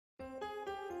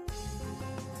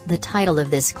The title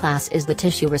of this class is the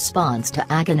tissue response to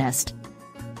agonist.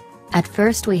 At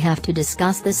first we have to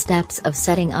discuss the steps of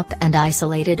setting up and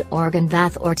isolated organ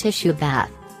bath or tissue bath.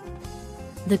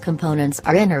 The components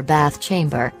are inner bath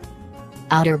chamber,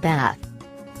 outer bath,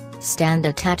 stand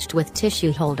attached with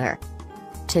tissue holder,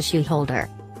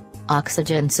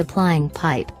 oxygen supplying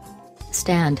pipe,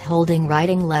 stand holding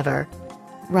writing lever,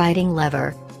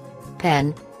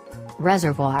 pen,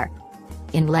 reservoir,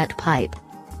 inlet pipe,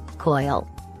 coil,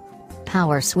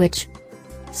 power switch,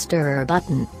 stirrer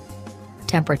button,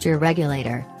 temperature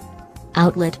regulator,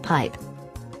 outlet pipe,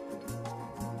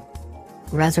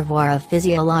 reservoir of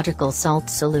physiological salt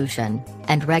solution,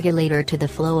 and regulator to the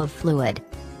flow of fluid.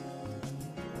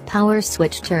 Power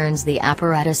switch turns the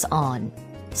apparatus on.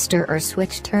 Stirrer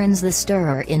switch turns the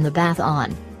stirrer in the bath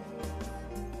on.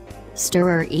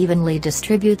 Stirrer evenly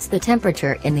distributes the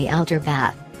temperature in the outer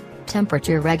bath.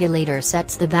 Temperature regulator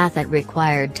sets the bath at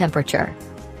required temperature.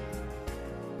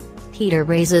 Heater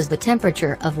raises the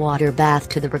temperature of water bath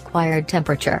to the required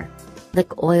temperature. The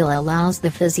coil allows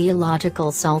the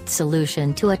physiological salt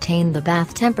solution to attain the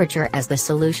bath temperature as the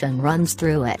solution runs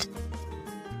through it.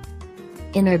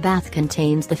 Inner bath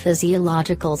contains the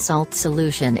physiological salt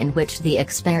solution in which the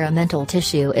experimental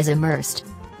tissue is immersed.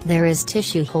 There is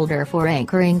tissue holder for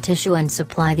anchoring tissue and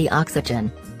supply the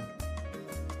oxygen.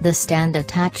 The stand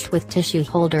attached with tissue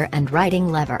holder and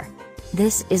writing lever.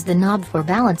 This is the knob for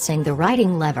balancing the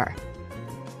writing lever.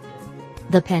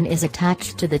 The pen is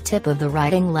attached to the tip of the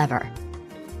writing lever.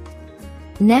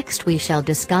 Next we shall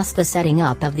discuss the setting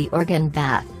up of the organ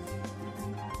bath.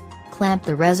 Clamp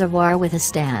the reservoir with a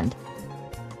stand.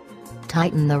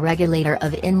 Tighten the regulator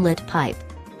of inlet pipe.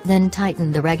 Then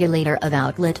tighten the regulator of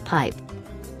outlet pipe.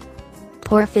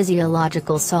 Pour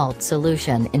physiological salt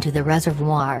solution into the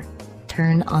reservoir.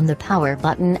 Turn on the power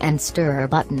button and stirrer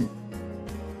button.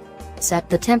 Set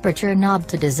the temperature knob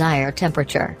to desired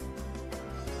temperature.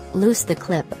 Loose the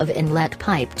clip of inlet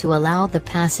pipe to allow the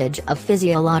passage of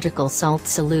physiological salt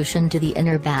solution to the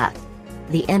inner bath.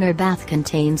 The inner bath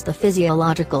contains the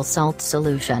physiological salt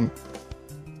solution.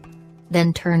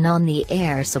 Then turn on the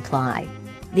air supply.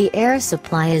 The air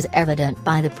supply is evident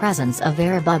by the presence of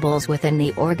air bubbles within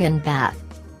the organ bath.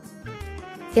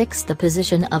 Fix the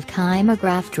position of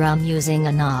chymograph drum using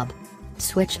a knob.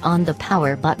 Switch on the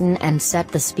power button and set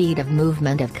the speed of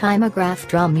movement of chymograph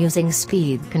drum using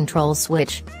speed control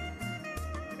switch.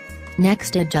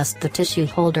 Next adjust the tissue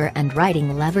holder and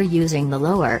writing lever using the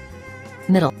lower,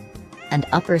 middle, and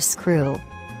upper screw.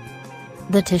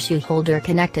 The tissue holder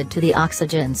connected to the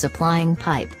oxygen supplying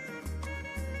pipe.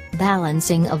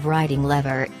 Balancing of writing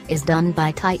lever is done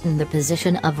by tighten the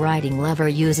position of writing lever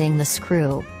using the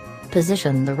screw.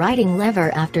 Position the writing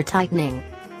lever after tightening.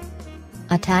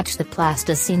 Attach the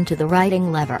plasticine to the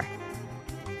writing lever.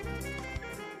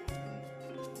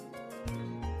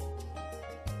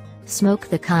 Smoke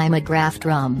the chymograph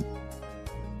drum.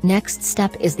 Next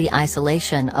step is the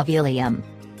isolation of ileum.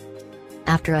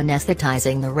 After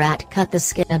anesthetizing the rat, cut the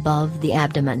skin above the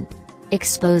abdomen.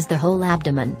 Expose the whole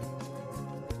abdomen.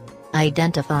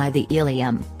 Identify the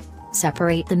ileum.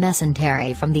 Separate the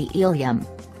mesentery from the ileum.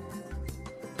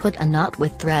 Put a knot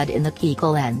with thread in the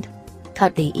caecal end.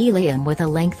 Cut the ileum with a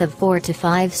length of 4 to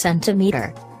 5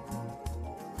 cm.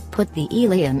 Put the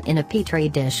ileum in a petri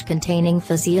dish containing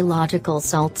physiological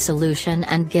salt solution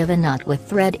and give a knot with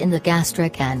thread in the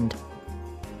gastric end.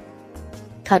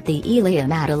 Cut the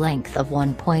ileum at a length of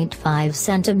 1.5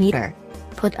 cm.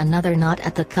 Put another knot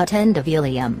at the cut end of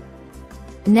ileum.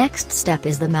 Next step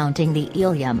is the mounting the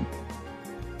ileum.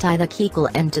 Tie the caecal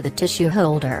end to the tissue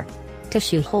holder.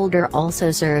 Tissue holder also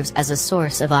serves as a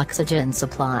source of oxygen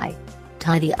supply.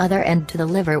 Tie the other end to the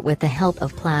liver with the help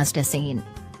of plasticine.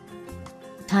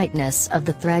 Tightness of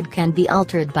the thread can be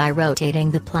altered by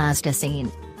rotating the plasticine.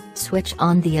 Switch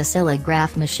on the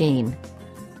oscillograph machine.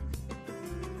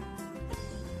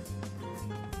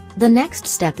 The next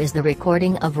step is the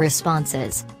recording of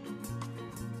responses.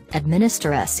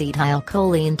 Administer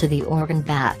acetylcholine to the organ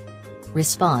bath.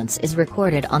 Response is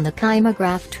recorded on the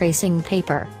chymograph tracing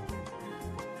paper.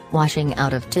 Washing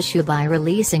out of tissue by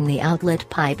releasing the outlet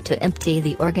pipe to empty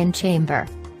the organ chamber.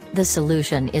 The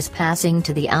solution is passing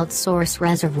to the outsource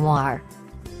reservoir.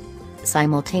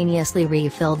 Simultaneously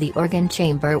refill the organ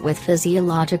chamber with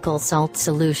physiological salt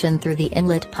solution through the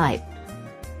inlet pipe.